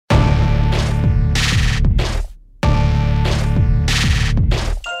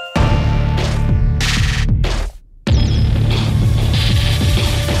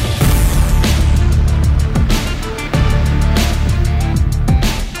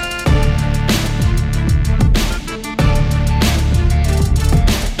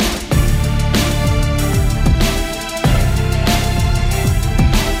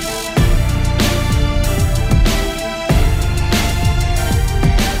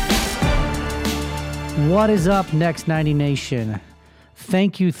What is up, Next 90 Nation?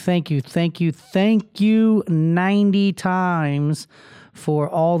 Thank you 90 times for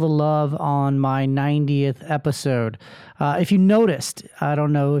all the love on my 90th episode. If you noticed, I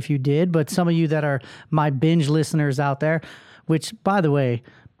don't know if you did, but some of you that are my binge listeners out there, which, by the way,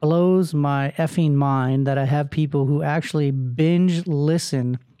 blows my effing mind that I have people who actually binge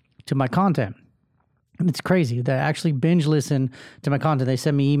listen to my content. It's crazy. They actually binge listen to my content. They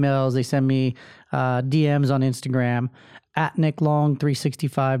send me emails. They send me DMs on Instagram. At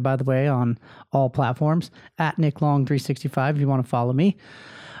NickLong365, by the way, on all platforms. At NickLong365 if you want to follow me.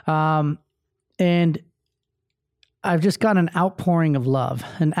 And I've just got an outpouring of love,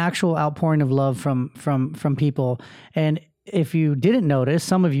 an actual outpouring of love from people. And if you didn't notice,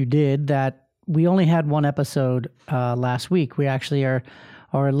 some of you did, that we only had one episode last week. We actually are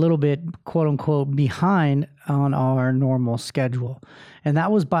a little bit, quote unquote, behind on our normal schedule. And that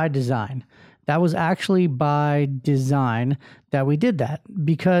was by design. That was actually by design that we did that,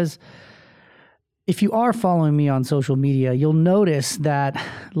 because if you are following me on social media, you'll notice that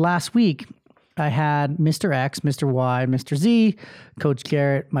last week I had Mr.X, Mr. Y, Mr. Z, Coach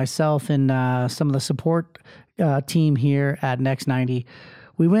Garrett, myself, and some of the support team here at Next 90.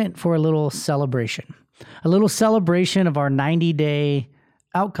 We went for a little celebration of our 90-day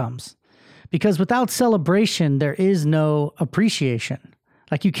outcomes, because without celebration, there is no appreciation.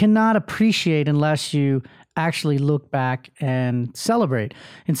 Like, you cannot appreciate unless you actually look back and celebrate.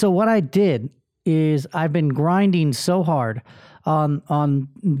 And so what I did is I've been grinding so hard on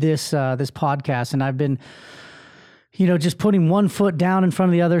this podcast, and I've been, just putting one foot down in front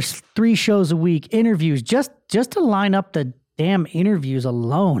of the other, 3 shows a week, interviews, just to line up the damn interviews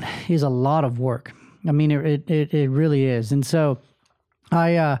alone is a lot of work. I mean, it really is. And so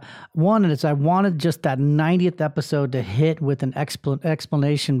I wanted just that 90th episode to hit with an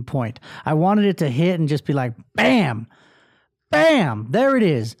explanation point. I wanted it to hit and just be like, bam, bam, there it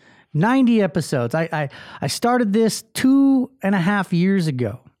is. 90 episodes. I started this 2.5 years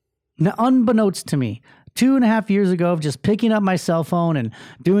ago. Now, unbeknownst to me, 2.5 years ago of just picking up my cell phone and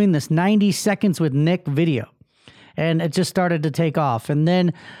doing this 90 seconds with Nick video. And it just started to take off. And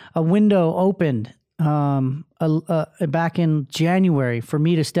then a window opened back in January for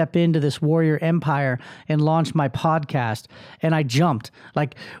me to step into this warrior empire and launch my podcast. And I jumped.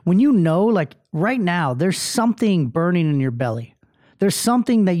 Like, when like right now, there's something burning in your belly. There's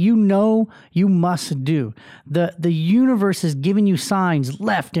something that you must do. The universe is giving you signs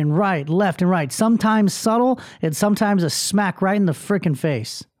left and right, sometimes subtle and sometimes a smack right in the freaking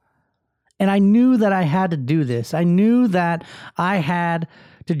face. And I knew that I had to do this. I knew that I had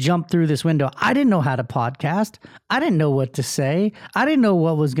to jump through this window. I didn't know how to podcast. I didn't know what to say. I didn't know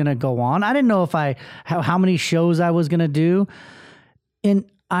what was going to go on. I didn't know how many shows I was going to do. And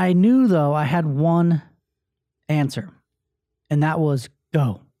I knew, though, I had one answer, and that was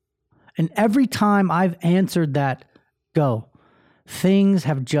go. And every time I've answered that go, things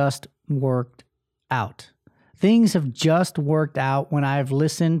have just worked out. Things have just worked out when I've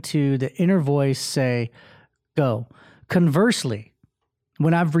listened to the inner voice say, go. Conversely,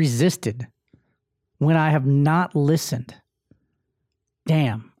 when I've resisted, when I have not listened,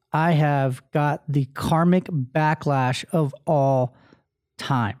 damn, I have got the karmic backlash of all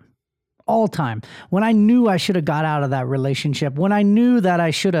time. All time. When I knew I should have got out of that relationship, when I knew that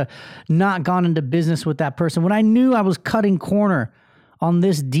I should have not gone into business with that person, when I knew I was cutting corner on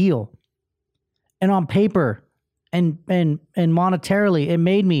this deal, and on paper and monetarily, it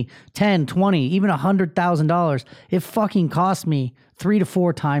made me 10, 20, even $100,000. It fucking cost me 3 to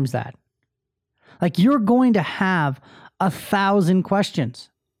 4 times that. Like, you're going to have 1,000 questions,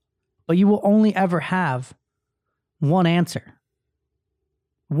 but you will only ever have one answer.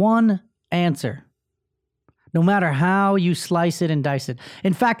 One answer. No matter how you slice it and dice it.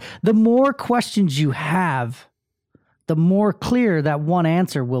 In fact, the more questions you have, the more clear that one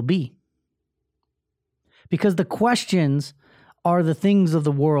answer will be. Because the questions are the things of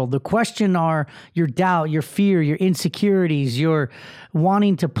the world. The question are your doubt, your fear, your insecurities, your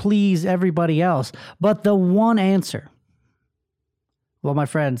wanting to please everybody else. But the one answer, well, my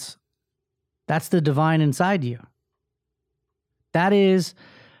friends, that's the divine inside you. That is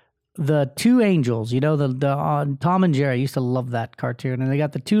the 2 angels. The Tom and Jerry, I used to love that cartoon. And they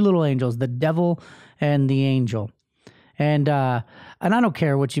got the 2 little angels, the devil and the angel. And I don't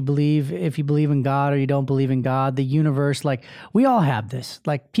care what you believe, if you believe in God or you don't believe in God, the universe, like, we all have this.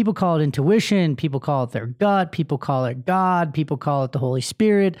 Like, people call it intuition, people call it their gut, people call it God, people call it the Holy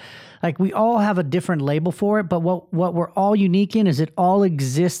Spirit. Like, we all have a different label for it, but what we're all unique in is it all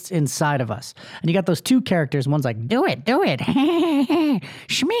exists inside of us. And you got those 2 characters. One's like, do it,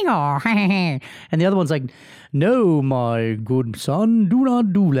 Schmingo. And the other one's like, no, my good son, do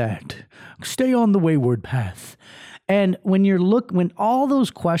not do that. Stay on the wayward path. And when all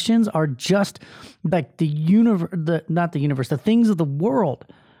those questions are just like the things of the world,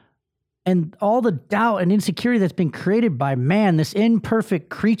 and all the doubt and insecurity that's been created by man, this imperfect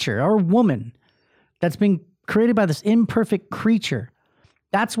creature, or woman that's been created by this imperfect creature,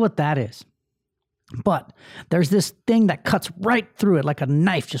 that's what that is. But there's this thing that cuts right through it like a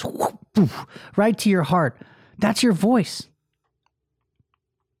knife, just whoop, woof, right to your heart. That's your voice.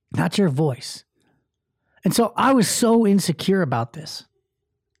 That's your voice. And so I was so insecure about this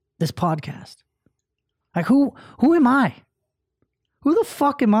podcast. Like, who am I? Who the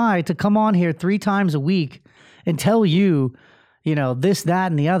fuck am I to come on here 3 times a week and tell you, this,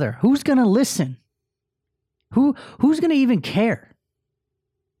 that, and the other? Who's going to listen? Who's going to even care?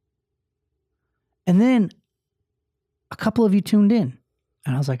 And then a couple of you tuned in.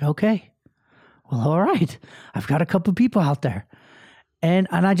 And I was like, okay, well, all right. I've got a couple of people out there. And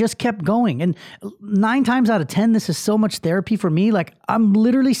I just kept going. And 9 times out of 10, this is so much therapy for me. Like, I'm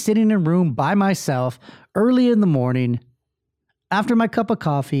literally sitting in a room by myself early in the morning after my cup of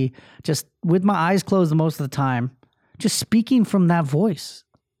coffee, just with my eyes closed most of the time, just speaking from that voice,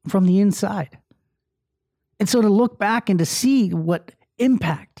 from the inside. And so to look back and to see what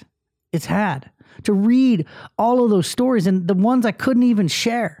impact it's had, to read all of those stories and the ones I couldn't even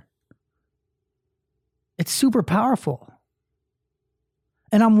share, it's super powerful.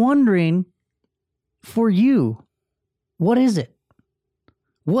 And I'm wondering, for you, what is it?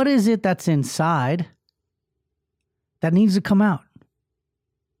 What is it that's inside that needs to come out?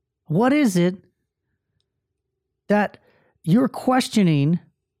 What is it that you're questioning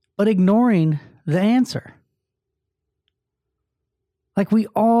but ignoring the answer? Like, we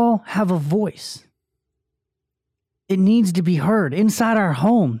all have a voice. It needs to be heard inside our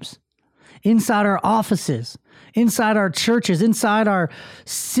homes, inside our offices, inside our churches, inside our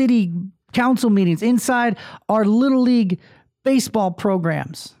city council meetings, inside our little league baseball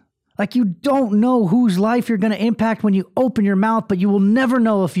programs. Like, you don't know whose life you're going to impact when you open your mouth, but you will never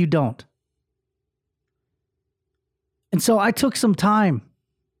know if you don't. And so I took some time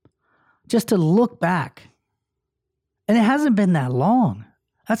just to look back. And it hasn't been that long.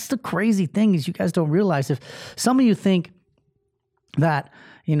 That's the crazy thing, is you guys don't realize. If some of you think that,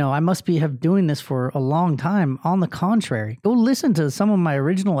 I must have doing this for a long time, on the contrary, go listen to some of my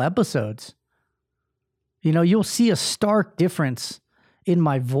original episodes. You'll see a stark difference in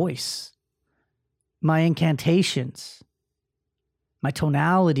my voice, my incantations, my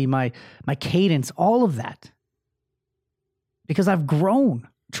tonality, my cadence, all of that. Because I've grown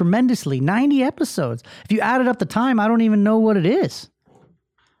tremendously. 90 episodes. If you added up the time, I don't even know what it is.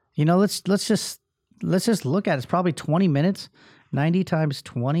 Let's just look at it. It's probably 20 minutes. 90 times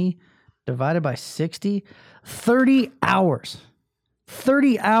 20 divided by 60. 30 hours.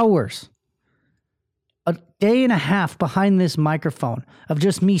 30 hours. A day and a half behind this microphone of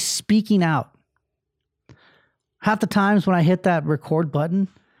just me speaking out. Half the times when I hit that record button,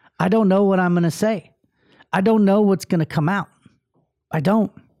 I don't know what I'm going to say. I don't know what's going to come out. I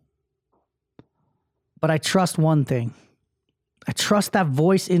don't. But I trust one thing. I trust that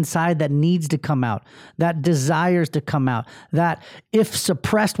voice inside that needs to come out, that desires to come out, that if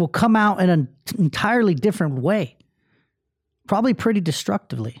suppressed will come out in an entirely different way, probably pretty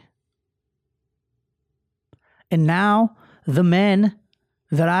destructively. And now the men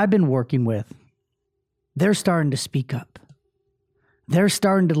that I've been working with, they're starting to speak up. They're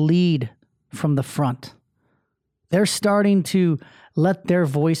starting to lead from the front. They're starting to let their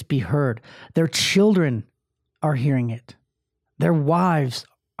voice be heard. Their children are hearing it. Their wives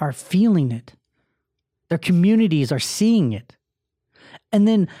are feeling it. Their communities are seeing it. And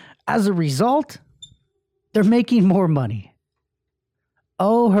then as a result, they're making more money.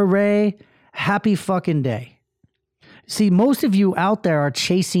 Oh, hooray. Happy fucking day. See, most of you out there are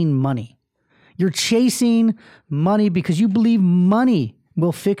chasing money. You're chasing money because you believe money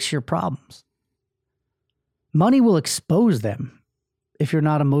will fix your problems. Money will expose them if you're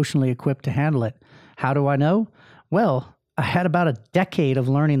not emotionally equipped to handle it. How do I know? Well, I had about a decade of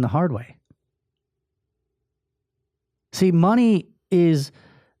learning the hard way. See, money is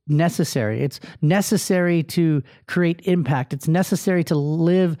necessary. It's necessary to create impact. It's necessary to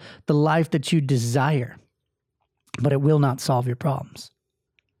live the life that you desire, but it will not solve your problems.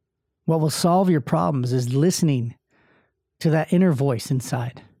 What will solve your problems is listening to that inner voice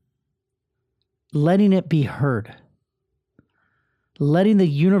inside, letting it be heard, letting the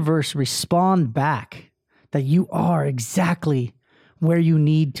universe respond back that you are exactly where you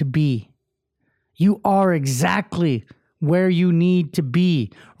need to be. You are exactly where you need to be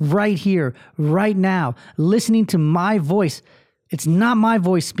right here, right now, listening to my voice. It's not my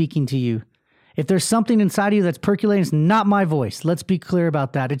voice speaking to you. If there's something inside of you that's percolating, it's not my voice. Let's be clear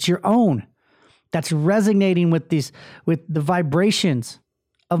about that. It's your own that's resonating with the vibrations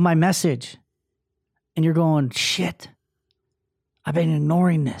of my message. And you're going, shit, I've been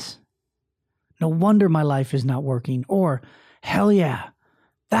ignoring this. No wonder my life is not working. Or, hell yeah,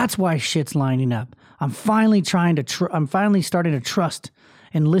 that's why shit's lining up. I'm finally starting to trust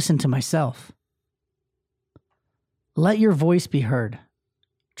and listen to myself. Let your voice be heard.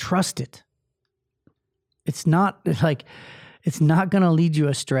 Trust it. It's not going to lead you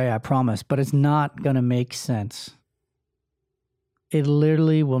astray, I promise, but it's not going to make sense. It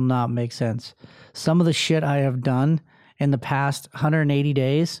literally will not make sense. Some of the shit I have done in the past 180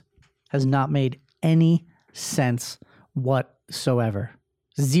 days has not made any sense whatsoever.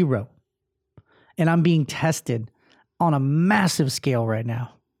 Zero. And I'm being tested on a massive scale right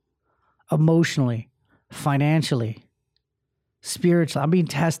now. Emotionally, financially, spiritually. I'm being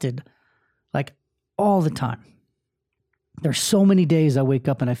tested like all the time. There's so many days I wake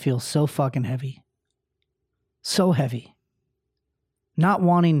up and I feel so fucking heavy. So heavy. Not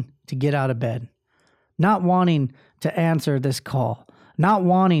wanting to get out of bed. Not wanting to answer this call. Not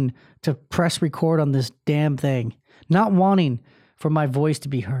wanting to press record on this damn thing. Not wanting for my voice to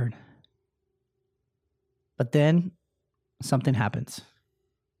be heard. But then something happens.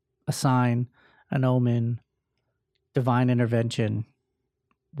 A sign, an omen, divine intervention,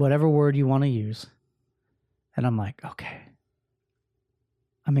 whatever word you want to use. And I'm like, okay,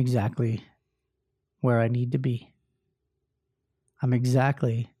 I'm exactly where I need to be. I'm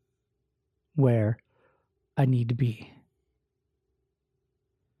exactly where I need to be.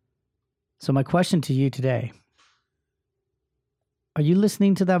 So my question to you today, are you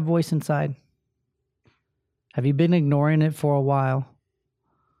listening to that voice inside? Have you been ignoring it for a while?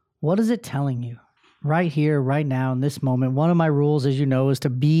 What is it telling you? Right here, right now, in this moment. One of my rules, as you know, is to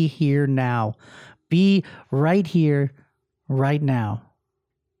be here now. Be right here, right now.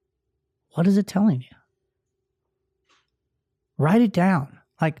 What is it telling you? Write it down.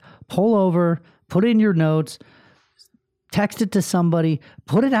 Like, pull over, put it in your notes, text it to somebody,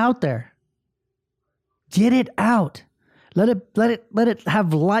 put it out there. Get it out. Let it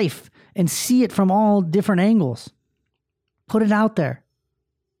have life and see it from all different angles. Put it out there.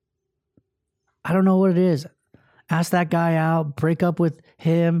 I don't know what it is. Ask that guy out, break up with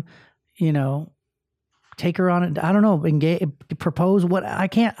him, take her on it. I don't know, engage, propose what I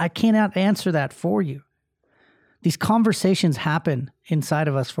cannot answer that for you. These conversations happen inside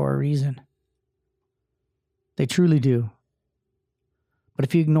of us for a reason. They truly do. But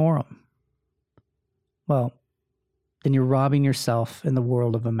if you ignore them, well, then you're robbing yourself and the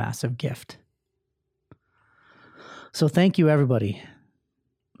world of a massive gift. So thank you, everybody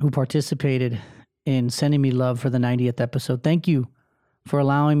who participated in sending me love for the 90th episode. Thank you for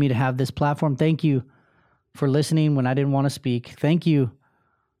allowing me to have this platform. Thank you for listening when I didn't want to speak. Thank you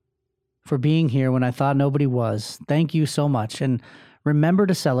for being here when I thought nobody was. Thank you so much. And remember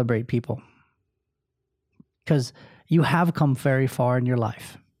to celebrate people, because you have come very far in your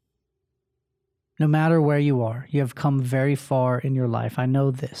life. No matter where you are, you have come very far in your life. I know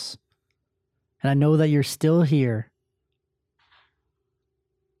this. And I know that you're still here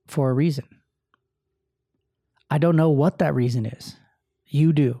for a reason. I don't know what that reason is.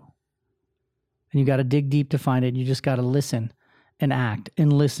 You do. And you got to dig deep to find it. You just got to listen and act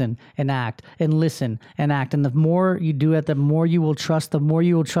and listen and act and listen and act. And the more you do it, the more you will trust. The more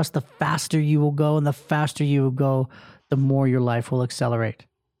you will trust, the faster you will go. And the faster you will go, the more your life will accelerate.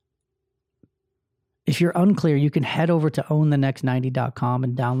 If you're unclear, you can head over to ownthenext90.com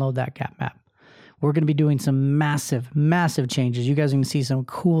and download that gap map. We're going to be doing some massive, massive changes. You guys are going to see some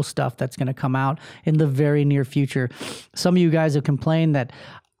cool stuff that's going to come out in the very near future. Some of you guys have complained that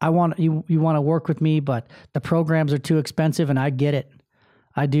you want to work with me, but the programs are too expensive, and I get it.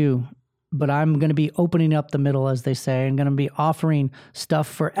 I do. But I'm going to be opening up the middle, as they say, and going to be offering stuff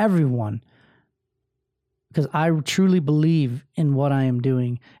for everyone, because I truly believe in what I am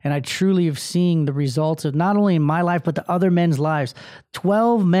doing, and I truly have seen the results of not only in my life, but the other men's lives.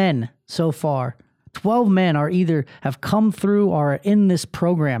 12 men so far. 12 men are either have come through or are in this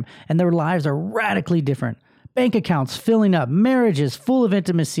program, and their lives are radically different. Bank accounts filling up, marriages full of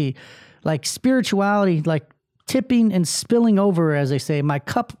intimacy, like spirituality, like tipping and spilling over, as they say. My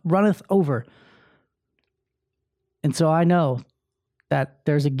cup runneth over. And so I know that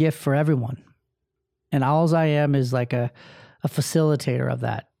there's a gift for everyone. And all I am is like a facilitator of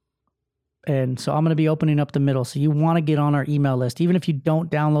that. And so I'm going to be opening up the middle. So you want to get on our email list. Even if you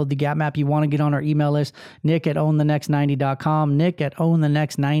don't download the Gap map, you want to get on our email list. Nick at ownthenext90.com. Nick at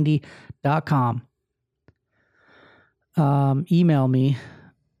ownthenext90.com. Email me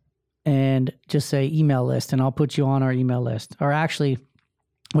and just say email list, and I'll put you on our email list. Or actually,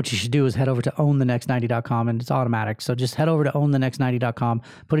 what you should do is head over to ownthenext90.com, and it's automatic. So just head over to ownthenext90.com,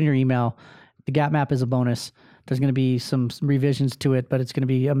 put in your email. The Gap map is a bonus. There's going to be some revisions to it, but it's going to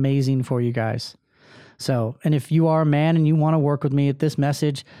be amazing for you guys. So, and if you are a man and you want to work with me, if this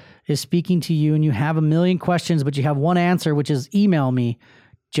message is speaking to you and you have a million questions, but you have one answer, which is email me,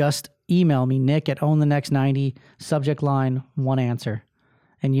 just email me, Nick at ownthenext90, subject line, one answer.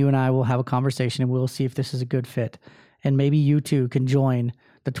 And you and I will have a conversation and we'll see if this is a good fit. And maybe you too can join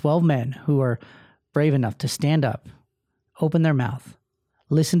the 12 men who are brave enough to stand up, open their mouth,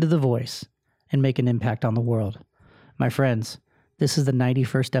 listen to the voice, and make an impact on the world. My friends, this is the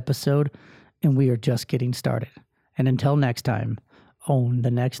 91st episode, and we are just getting started. And until next time, own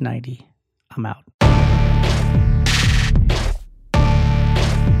the next 90. I'm out.